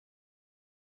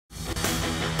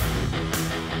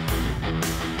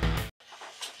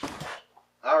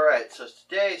Alright, so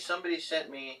today somebody sent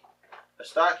me a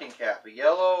stocking cap, a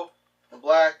yellow and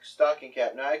black stocking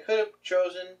cap. Now I could have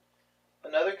chosen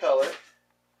another color,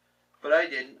 but I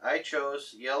didn't. I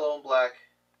chose yellow and black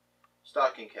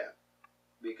stocking cap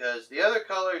because the other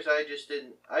colors I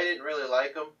didn't really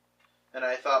like them, and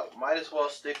I thought might as well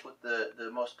stick with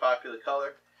the most popular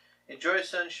color. Enjoy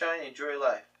sunshine, enjoy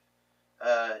life.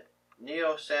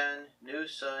 Neo San, new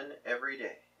sun every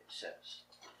day, it says.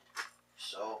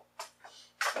 So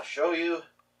I'll show you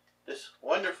this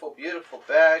wonderful, beautiful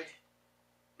bag.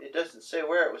 It doesn't say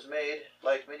where it was made,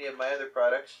 like many of my other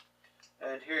products.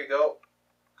 And here you go.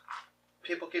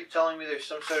 People keep telling me there's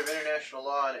some sort of international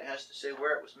law and it has to say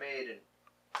where it was made, and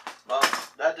well,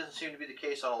 that doesn't seem to be the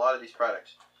case on a lot of these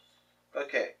products.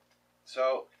 Okay,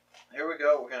 so here we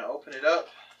go. We're going to open it up.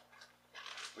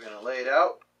 We're going to lay it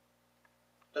out.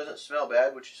 Doesn't smell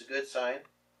bad, which is a good sign.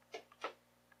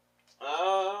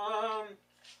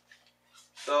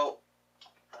 So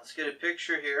let's get a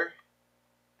picture here.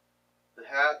 The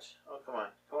hat. Oh, come on.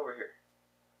 Come over here.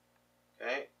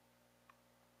 Okay.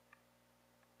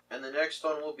 And the next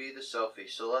one will be the selfie.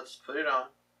 So let's put it on.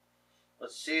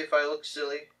 Let's see if I look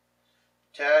silly.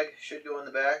 Tag should go in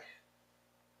the back.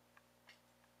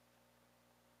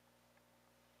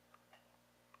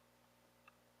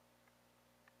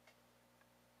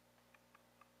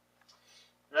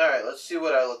 Alright, let's see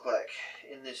what I look like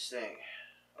in this thing.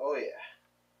 Oh yeah.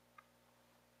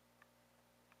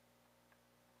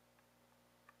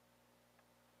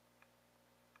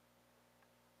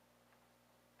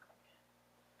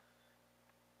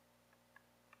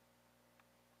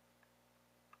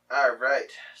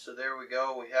 Alright, so there we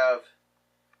go. We have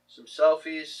some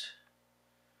selfies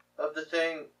of the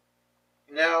thing.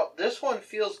 Now, this one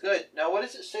feels good. Now, what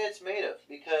does it say it's made of?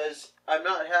 Because I'm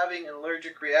not having an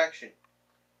allergic reaction.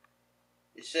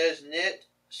 It says knit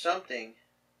something.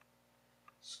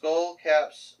 Skull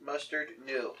caps mustard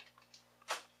new.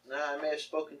 Now, I may have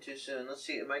spoken too soon. Let's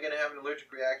see. Am I going to have an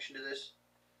allergic reaction to this?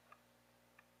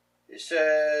 It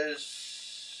says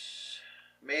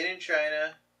made in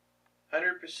China.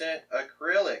 100%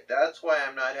 acrylic. That's why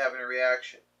I'm not having a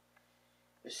reaction.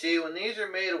 You see, when these are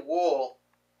made of wool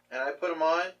and I put them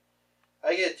on,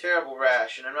 I get a terrible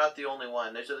rash, and I'm not the only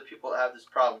one. There's other people that have this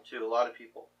problem too, a lot of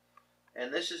people.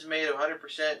 And this is made of 100%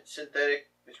 synthetic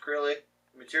acrylic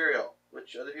material,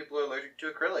 which other people are allergic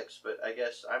to acrylics, but I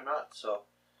guess I'm not. So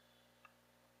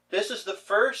this is the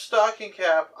first stocking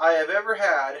cap I have ever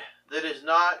had that has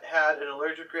not had an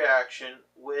allergic reaction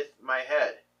with my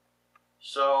head.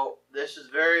 So this is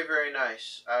very, very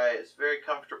nice. It's very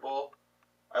comfortable.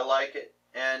 I like it.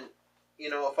 And, you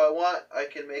know, if I want, I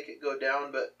can make it go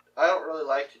down, but I don't really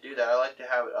like to do that. I like to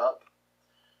have it up.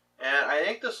 And I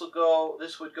think this would go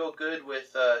good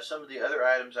with some of the other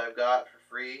items I've got for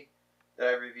free that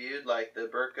I've reviewed, like the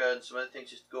burqa and some other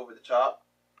things just to go over the top.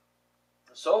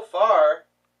 So far,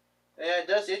 yeah, it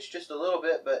does itch just a little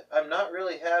bit, but I'm not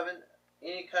really having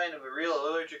any kind of a real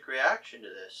allergic reaction to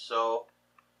this. So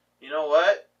you know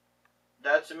what?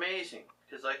 That's amazing.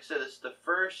 Because like I said, it's the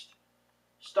first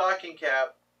stocking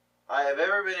cap I have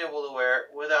ever been able to wear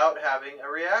without having a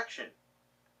reaction.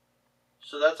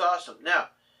 So that's awesome. Now,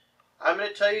 I'm going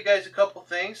to tell you guys a couple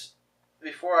things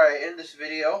before I end this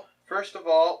video. First of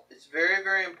all, it's very,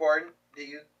 very important that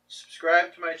you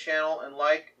subscribe to my channel and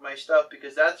like my stuff,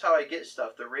 because that's how I get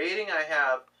stuff. The rating I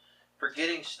have for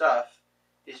getting stuff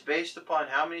is based upon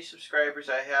how many subscribers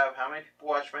I have, how many people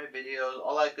watch my videos,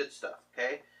 all that good stuff,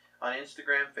 okay? On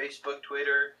Instagram, Facebook,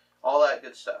 Twitter, all that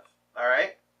good stuff, all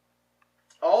right?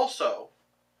 Also,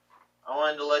 I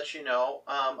wanted to let you know,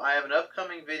 I have an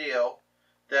upcoming video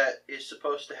that is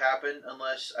supposed to happen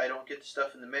unless I don't get the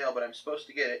stuff in the mail, but I'm supposed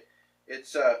to get it.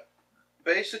 It's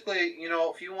basically, you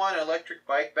know, if you want an electric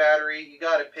bike battery, you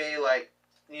got to pay like,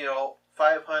 you know,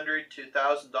 $500 to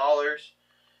 $1,000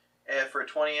 for a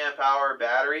 20 amp hour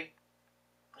battery.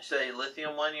 It's a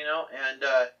lithium one, you know, and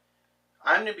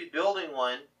I'm going to be building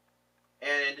one,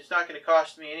 and it's not going to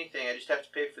cost me anything. I just have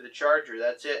to pay for the charger.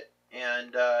 That's it.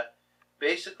 And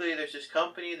basically, there's this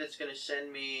company that's going to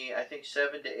send me, I think,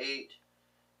 7 to 8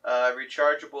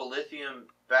 rechargeable lithium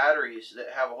batteries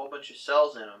that have a whole bunch of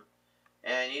cells in them,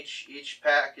 and each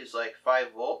pack is like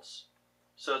 5 volts.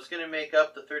 So it's going to make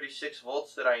up the 36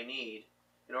 volts that I need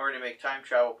in order to make time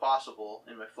travel possible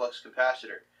in my flux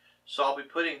capacitor. So I'll be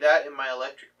putting that in my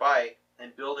electric bike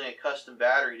and building a custom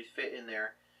battery to fit in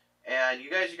there. And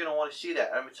you guys are going to want to see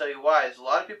that. I'm going to tell you why. There's a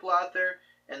lot of people out there,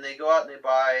 and they go out and they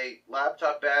buy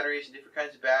laptop batteries and different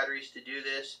kinds of batteries to do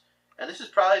this. And this is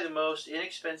probably the most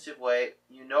inexpensive way.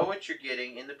 You know what you're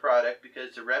getting in the product because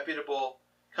it's a reputable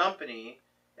company.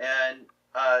 And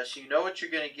so you know what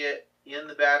you're going to get in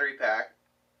the battery pack.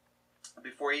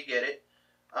 before you get it.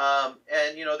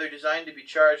 And you know, they're designed to be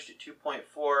charged at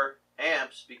 2.4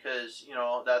 amps because, you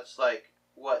know, that's like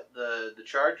what the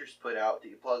chargers put out that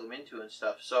you plug them into and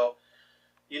stuff. So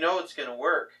you know it's going to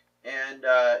work, and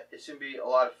it's going to be a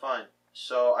lot of fun.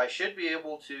 So I should be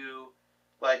able to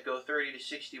like go 30 to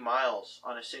 60 miles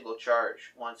on a single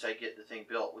charge once I get the thing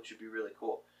built, which would be really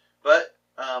cool. But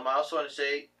I also want to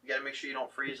say, you got to make sure you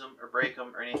don't freeze them or break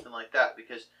them or anything like that,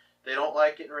 because they don't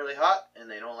like getting really hot and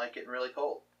they don't like getting really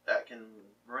cold. That can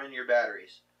ruin your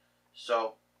batteries.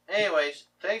 So anyways,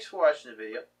 thanks for watching the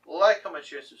video. Like, comment,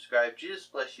 share, subscribe. Jesus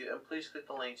bless you, and please click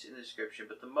the links in the description.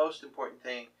 But the most important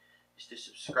thing is to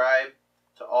subscribe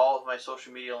to all of my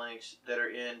social media links that are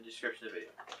in the description of the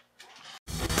video.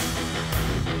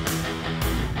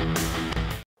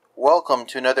 Welcome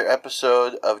to another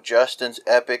episode of Justin's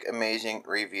Epic Amazing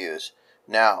Reviews.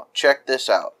 Now, check this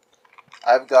out.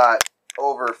 I've got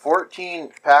over 14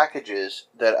 packages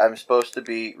that I'm supposed to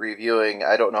be reviewing.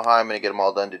 I don't know how I'm going to get them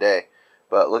all done today,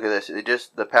 but look at this.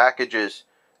 The packages,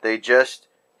 they just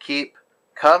keep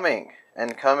coming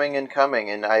and coming and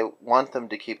coming, and I want them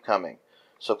to keep coming.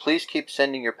 So please keep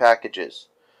sending your packages.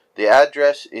 The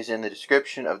address is in the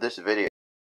description of this video.